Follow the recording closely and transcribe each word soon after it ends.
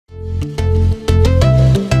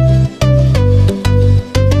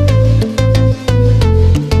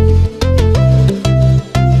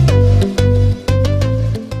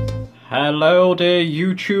Hello dear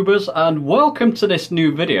YouTubers and welcome to this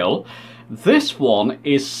new video. This one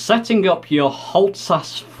is setting up your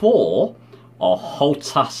Hotas 4 or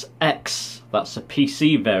Hotas X, that's a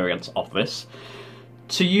PC variant of this,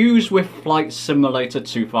 to use with Flight Simulator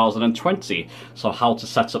 2020. So how to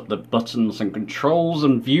set up the buttons and controls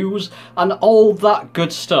and views and all that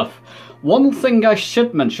good stuff. One thing I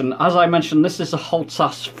should mention, as I mentioned, this is a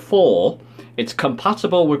Hotas 4. It's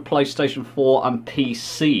compatible with PlayStation 4 and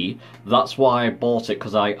PC. That's why I bought it,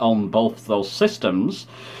 because I own both those systems.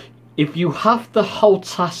 If you have the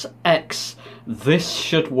Hotas X, this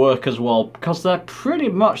should work as well, because they're pretty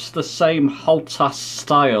much the same Hotas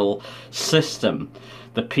style system.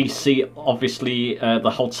 The PC, obviously,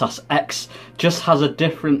 the Hotas X just has a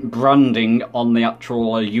different branding on the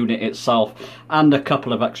actual unit itself and a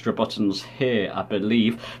couple of extra buttons here, I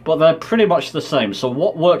believe, but they're pretty much the same. So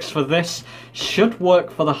what works for this should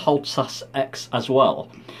work for the Hotas X as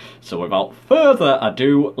well. So without further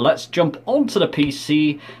ado, let's jump onto the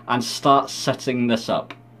PC and start setting this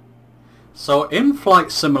up. So in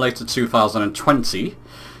Flight Simulator 2020,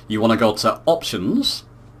 you want to go to Options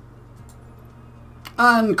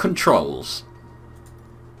and Controls.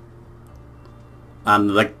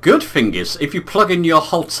 And the good thing is, if you plug in your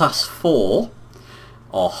Hotas 4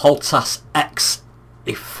 or Hotas X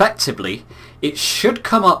effectively, it should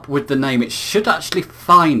come up with the name. It should actually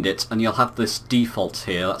find it, and you'll have this default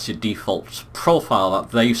here. That's your default profile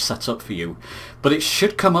that they've set up for you. But it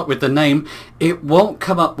should come up with the name. It won't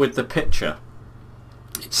come up with the picture.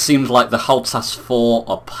 It seems like the Hotas 4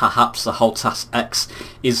 or perhaps the Hotas X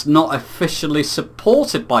is not officially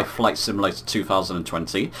supported by Flight Simulator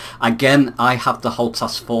 2020. Again, I have the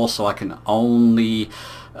Hotas 4, so I can only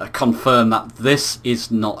confirm that this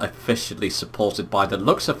is not officially supported by the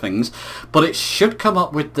looks of things, but it should come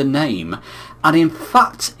up with the name. And in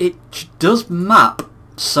fact, it does map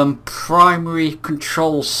some primary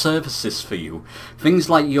control surfaces for you. Things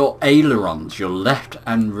like your ailerons, your left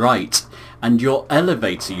and right, and your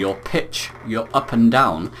elevator, your pitch, your up and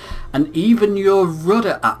down, and even your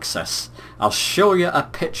rudder access. I'll show you a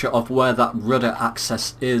picture of where that rudder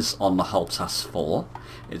access is on the Hotas 4.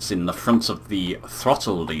 It's in the front of the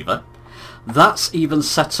throttle lever. That's even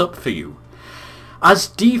set up for you. As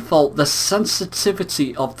default, the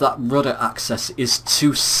sensitivity of that rudder access is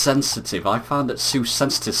too sensitive. I found it too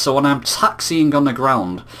sensitive. So when I'm taxiing on the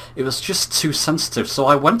ground, it was just too sensitive. So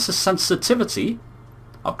I went to sensitivity.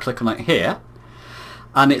 I'll click on it here,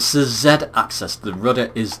 and it's the Z axis. The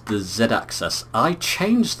rudder is the Z axis. I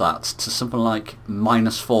changed that to something like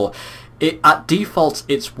 -4. At default,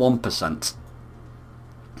 it's 1%.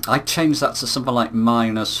 I changed that to something like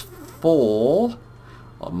 -4,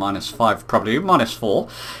 or -5, probably -4.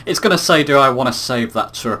 It's going to say, do I want to save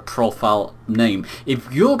that to a profile name?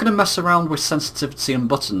 If you're going to mess around with sensitivity and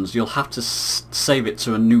buttons, you'll have to save it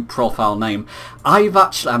to a new profile name. I'm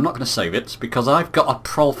not going to save it because I've got a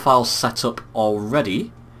profile set up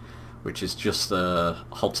already, which is just the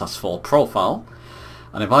Hotas 4 profile.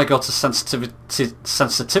 And if I go to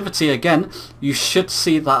sensitivity again, you should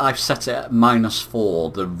see that I've set it at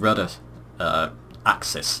 -4, the rudder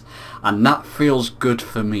axis, and that feels good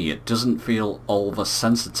for me. It doesn't feel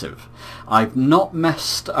oversensitive. I've not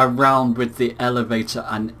messed around with the elevator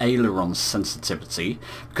and aileron sensitivity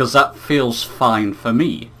because that feels fine for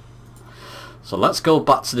me. So let's go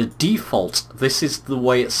back to the default. This is the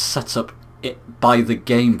way it's set up by the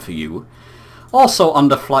game for you. Also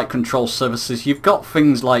under flight control services, you've got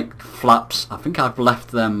things like flaps. I think I've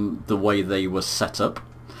left them the way they were set up.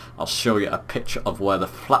 I'll show you a picture of where the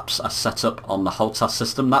flaps are set up on the Hotas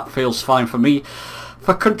system. That feels fine for me.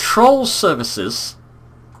 For control services,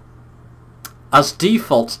 as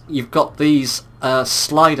default, you've got these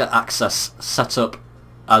slider access set up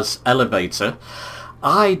as elevator.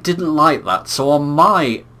 I didn't like that, so on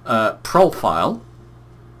my profile,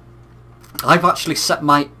 I've actually set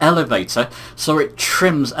my elevator so it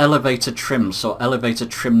trims elevator trim, so elevator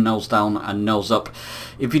trim nose down and nose up.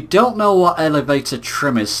 If you don't know what elevator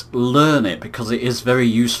trim is, learn it, because it is very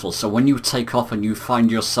useful. So when you take off and you find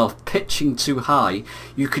yourself pitching too high,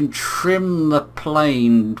 you can trim the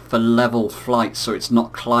plane for level flight so it's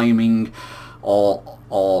not climbing or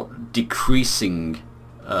decreasing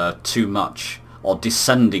too much, or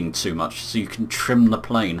descending too much, so you can trim the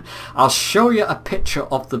plane. I'll show you a picture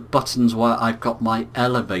of the buttons where I've got my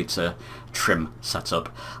elevator trim set up,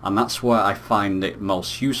 and that's where I find it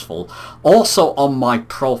most useful. Also on my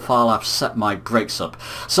profile, I've set my brakes up.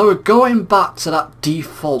 So going back to that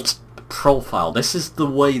default profile, this is the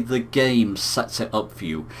way the game sets it up for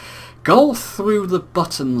you. Go through the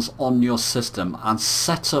buttons on your system and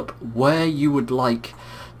set up where you would like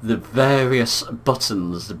the various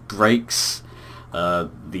buttons, the brakes,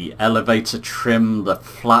 the elevator trim, the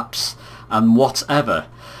flaps and whatever.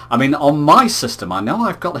 I mean, on my system I know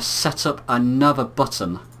I've got to set up another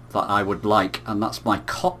button that I would like, and that's my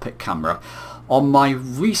cockpit camera. On my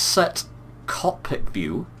reset cockpit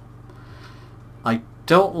view I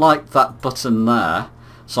don't like that button there,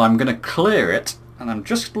 so I'm going to clear it, and I'm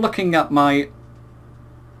just looking at my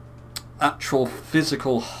actual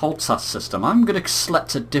physical Hotas system. I'm going to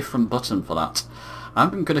select a different button for that.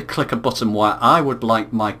 I'm going to click a button where I would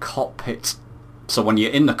like my cockpit, so when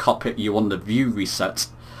you're in the cockpit you want the view reset.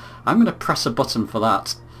 I'm going to press a button for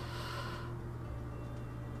that.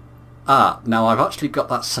 Now I've actually got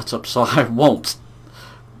that set up so I won't.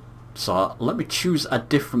 So let me choose a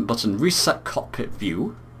different button. Reset cockpit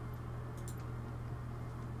view.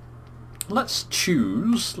 Let's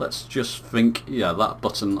just think, yeah, that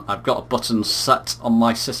button. I've got a button set on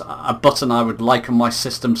my system, a button I would like on my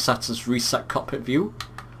system set as reset cockpit view.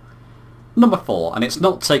 Number 4, and it's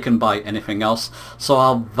not taken by anything else, so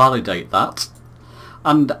I'll validate that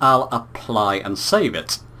and I'll apply and save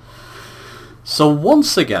it. So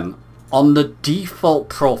once again, on the default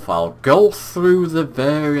profile, go through the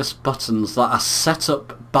various buttons that are set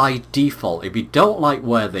up by default. If you don't like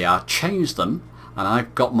where they are, change them. And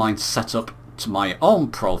I've got mine set up to my own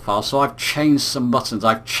profile, so I've changed some buttons.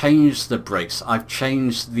 I've changed the brakes, I've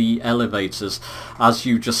changed the elevators. As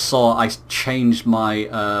you just saw, I changed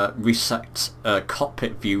my reset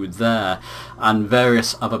cockpit view there, and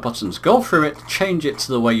various other buttons. Go through it, change it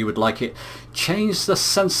to the way you would like it. Change the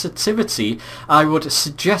sensitivity. I would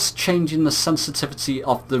suggest changing the sensitivity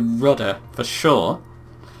of the rudder for sure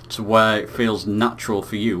to where it feels natural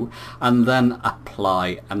for you, and then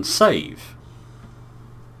apply and save.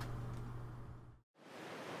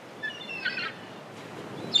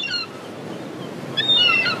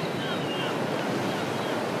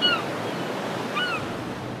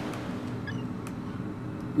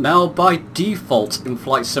 Now by default in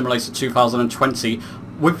Flight Simulator 2020,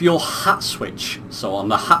 with your hat switch, so on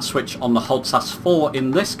the hat switch on the Hotas 4 in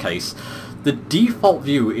this case, the default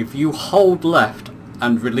view, if you hold left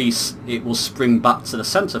and release, it will spring back to the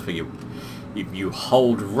center for you. If you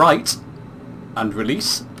hold right and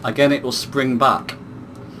release, again it will spring back.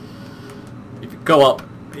 If you go up,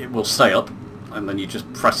 it will stay up, and then you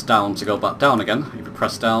just press down to go back down again. If you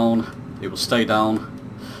press down, it will stay down.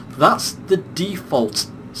 That's the default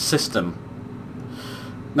system.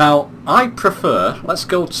 Now I prefer, let's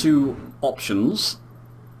go to options,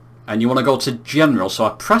 and you want to go to general. So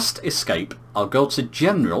I pressed escape, I'll go to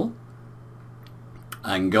general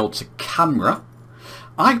and go to camera.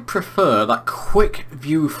 I prefer that quick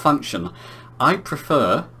view function. I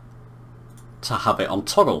prefer to have it on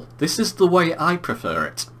toggle. This is the way I prefer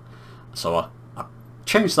it. So I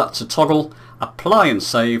change that to toggle, apply and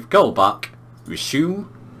save, go back, resume.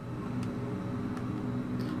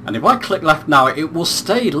 And if I click left now, it will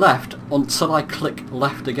stay left until I click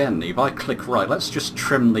left again. If I click right, let's just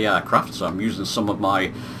trim the aircraft. So I'm using some of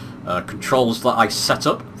my controls that I set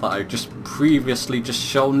up, that I've just previously just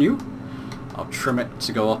shown you. I'll trim it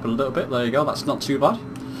to go up a little bit. There you go, that's not too bad.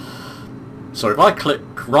 So if I click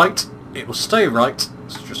right, it will stay right.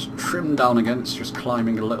 Let's just trim down again, it's just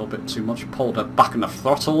climbing a little bit too much. Pulled it back on the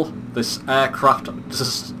throttle. This aircraft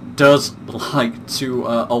just does like to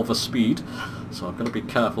overspeed, so I've got to be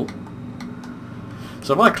careful.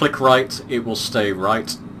 So if I click right, it will stay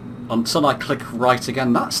right until I click right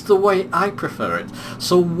again. That's the way I prefer it.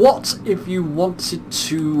 So what if you wanted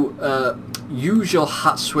to use your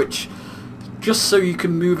hat switch just so you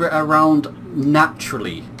can move it around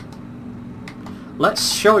naturally?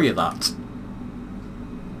 Let's show you that.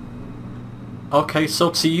 Okay, so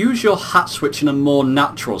to use your hat switch in a more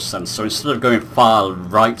natural sense, so instead of going far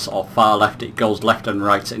right or far left, it goes left and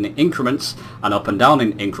right in increments and up and down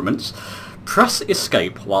in increments. Press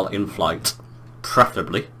escape while in flight,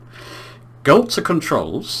 preferably. Go to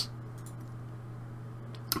controls.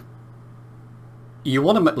 You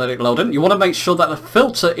want to let it load in. You want to make sure that the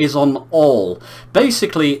filter is on all.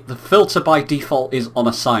 Basically, the filter by default is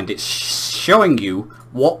unassigned. It's showing you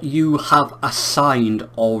what you have assigned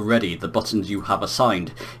already, the buttons you have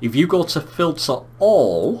assigned. If you go to filter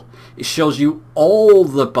all, it shows you all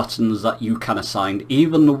the buttons that you can assign,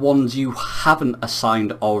 even the ones you haven't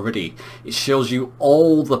assigned already. It shows you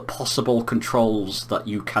all the possible controls that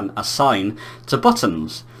you can assign to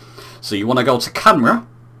buttons. So you want to go to camera,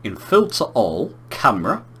 in filter all,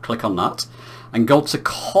 camera, click on that, and go to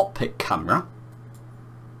cockpit camera,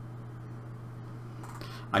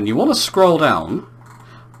 and you want to scroll down,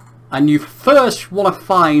 and you first want to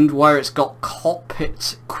find where it's got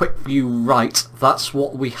cockpit quick view right. That's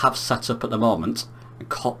what we have set up at the moment. and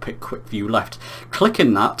cockpit quick view left.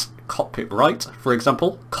 Clicking that, cockpit right, for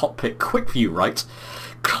example, cockpit quick view right,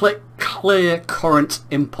 click clear current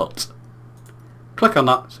input. Click on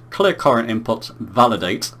that, clear current input,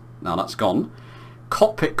 validate. Now that's gone.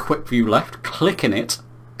 Cockpit quick view left, clicking it,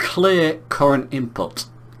 clear current input.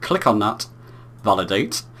 Click on that,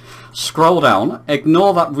 validate. Scroll down,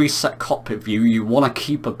 ignore that reset cockpit view. You want to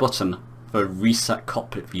keep a button for reset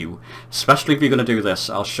cockpit view, especially if you're going to do this.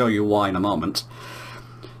 I'll show you why in a moment.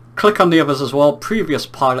 Click on the others as well, previous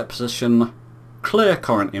pilot position, clear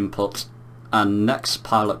current input, and next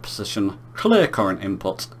pilot position, clear current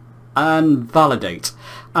input, and validate,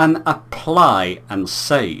 and apply and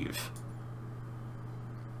save.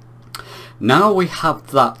 Now we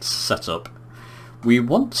have that set up, we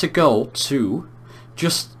want to go to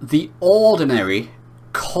just the ordinary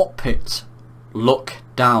cockpit look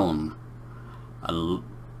down, and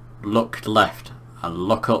look left, and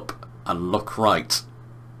look up, and look right.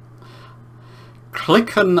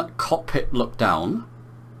 Click on cockpit look down,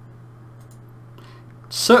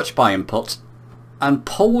 search by input, and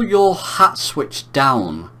pull your hat switch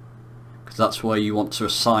down, because that's where you want to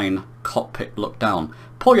assign cockpit look down.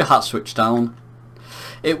 Pull your hat switch down.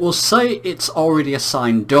 It will say it's already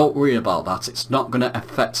assigned, don't worry about that, it's not going to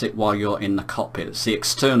affect it while you're in the cockpit, it's the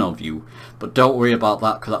external view, but don't worry about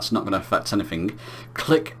that because that's not going to affect anything.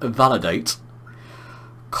 Click validate,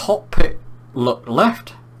 cockpit look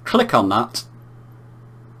left, click on that,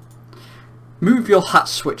 move your hat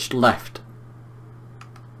switch left,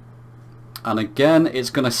 and again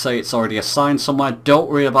it's going to say it's already assigned somewhere, don't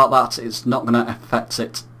worry about that, it's not going to affect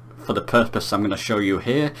it for the purpose I'm going to show you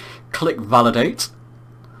here. Click validate.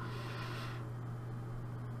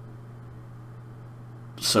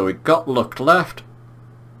 So we've got look left,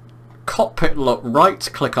 cockpit look right,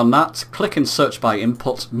 click on that, click in search by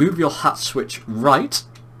input, move your hat switch right.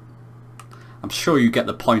 I'm sure you get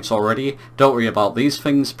the point already, don't worry about these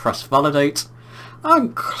things, press validate,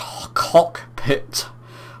 and cockpit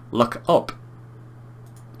look up.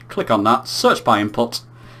 Click on that, search by input,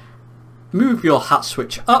 move your hat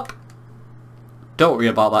switch up, don't worry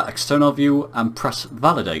about that external view, and press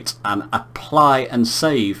validate and apply and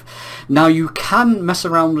save. Now you can mess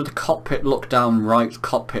around with the cockpit look down right,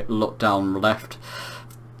 cockpit look down left.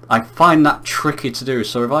 I find that tricky to do,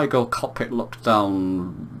 so if I go cockpit look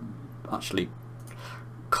down, actually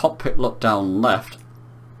cockpit look down left,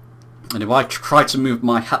 and if I try to move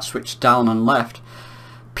my hat switch down and left,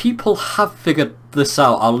 people have figured this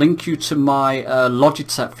out. I'll link you to my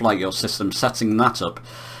Logitech Flight Your system setting that up.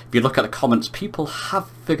 If you look at the comments, people have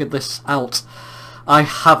figured this out. I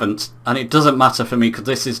haven't, and it doesn't matter for me because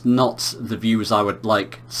this is not the views I would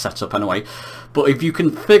like set up anyway. But if you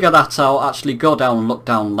can figure that out, actually go down and look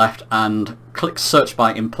down left and click search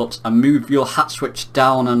by input and move your hat switch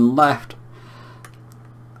down and left.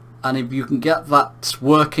 And if you can get that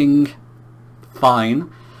working,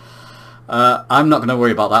 fine. I'm not going to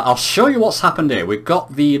worry about that. I'll show you what's happened here. We've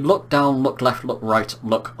got the look down, look left, look right,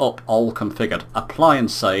 look up all configured. Apply and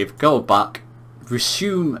save, go back,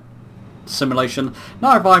 resume simulation.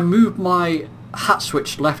 Now if I move my hat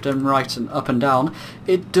switch left and right and up and down,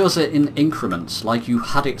 it does it in increments like you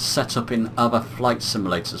had it set up in other flight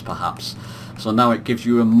simulators perhaps. So now it gives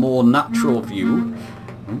you a more natural view.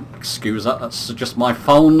 Excuse that, that's just my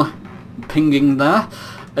phone pinging there.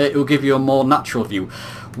 It will give you a more natural view.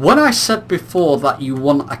 When I said before that you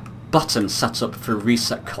want a button set up for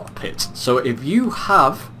reset cockpit, so if you're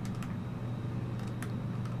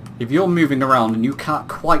moving around and you can't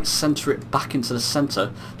quite center it back into the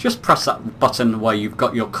center, just press that button where you've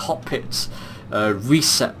got your cockpit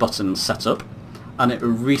reset button set up, and it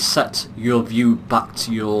will reset your view back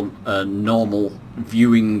to your normal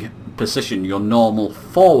viewing position, your normal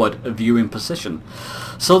forward viewing position.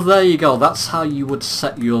 So there you go, that's how you would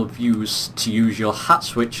set your views to use your hat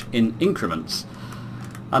switch in increments.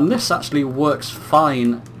 And this actually works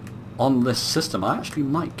fine on this system. I actually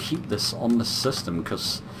might keep this on this system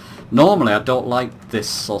because normally I don't like this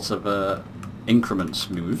sort of increments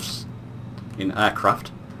moves in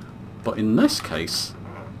aircraft, but in this case,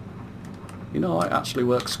 you know, it actually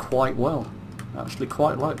works quite well. I actually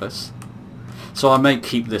quite like this. So I may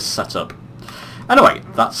keep this set up. Anyway,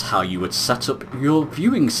 that's how you would set up your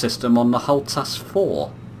viewing system on the Hotas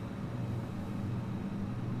 4.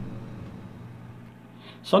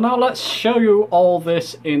 So now let's show you all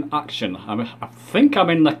this in action. I think I'm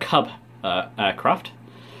in the Cub aircraft,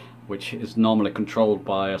 which is normally controlled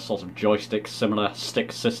by a sort of joystick similar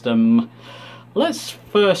stick system. Let's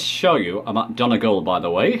first show you, I'm at Donegal by the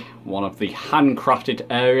way, one of the handcrafted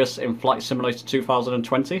areas in Flight Simulator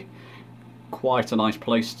 2020. Quite a nice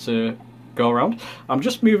place to go around. I'm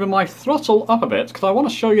just moving my throttle up a bit because I want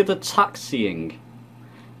to show you the taxiing.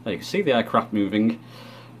 There you can see the aircraft moving.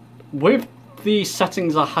 With the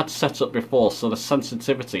settings I had set up before, so the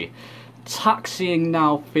sensitivity, taxiing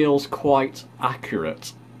now feels quite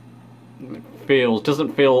accurate. It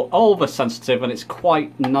doesn't feel over sensitive, and it's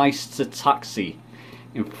quite nice to taxi.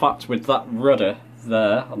 In fact, with that rudder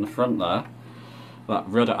there on the front there, that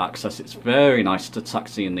rudder access, it's very nice to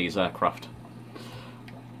taxi in these aircraft.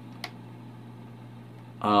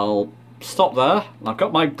 I'll stop there. I've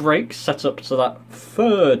got my brake set up to that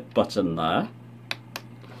third button there,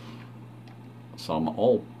 so I'm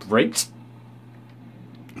all braked.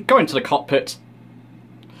 Go into the cockpit,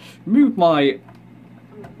 move my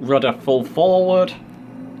rudder full forward,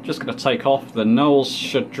 just going to take off. The nose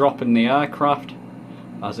should drop in the aircraft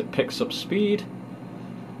as it picks up speed,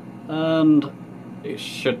 and it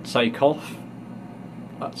should take off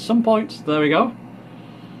at some point. There we go.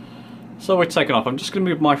 So we're taking off. I'm just going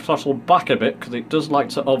to move my throttle back a bit because it does like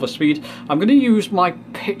to overspeed. I'm going to use my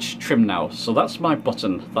pitch trim now. So that's my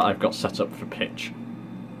button that I've got set up for pitch.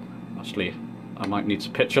 Actually, I might need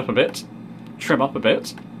to pitch up a bit, trim up a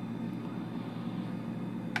bit.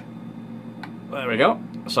 There we go.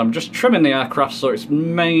 So I'm just trimming the aircraft so it's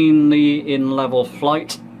mainly in level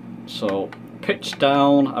flight. So pitch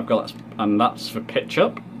down, I've got that, and that's for pitch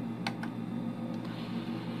up.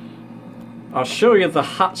 I'll show you the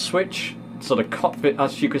hat switch. So the cockpit,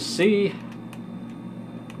 as you can see,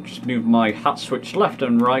 just move my hat switch left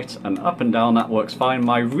and right and up and down, that works fine.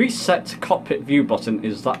 My reset cockpit view button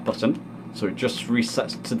is that button, so it just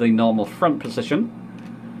resets to the normal front position.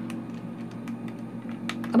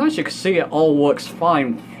 And as you can see, it all works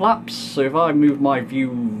fine. Flaps, so if I move my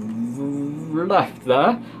view left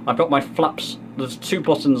there, I've got my flaps. There's two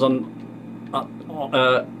buttons on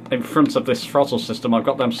in front of this throttle system. I've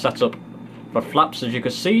got them set up for flaps, as you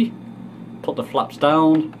can see. Put the flaps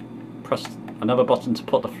down, press another button to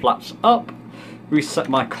put the flaps up, reset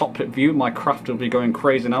my cockpit view. My craft will be going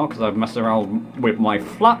crazy now because I've messed around with my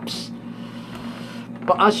flaps.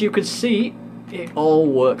 But as you can see, it all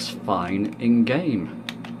works fine in game.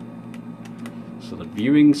 So the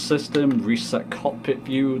viewing system, reset cockpit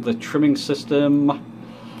view, the trimming system.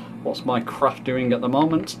 What's my craft doing at the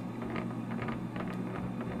moment?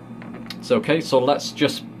 It's okay, so let's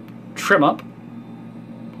just trim up.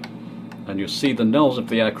 And you'll see the nose of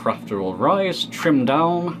the aircraft will rise, trim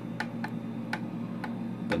down.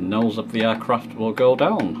 The nose of the aircraft will go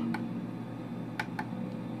down,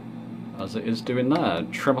 as it is doing there.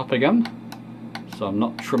 Trim up again, so I'm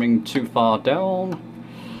not trimming too far down.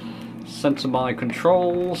 Center my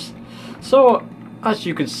controls. So as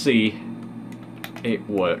you can see, it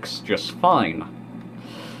works just fine.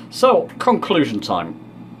 So conclusion time.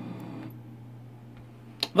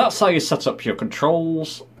 That's how you set up your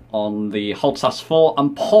controls on the Hotas 4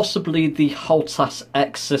 and possibly the Hotas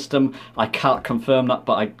X system. I can't confirm that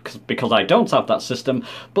because I don't have that system,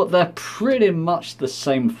 but they're pretty much the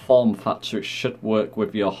same form factor. It should work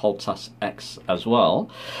with your Hotas X as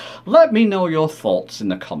well. Let me know your thoughts in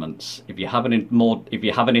the comments. If you have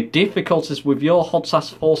any difficulties with your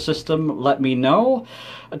Hotas 4 system, let me know.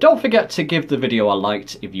 Don't forget to give the video a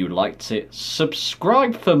like if you liked it.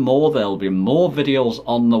 Subscribe for more. There'll be more videos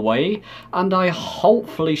on the way, and I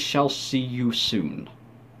hopefully shall see you soon.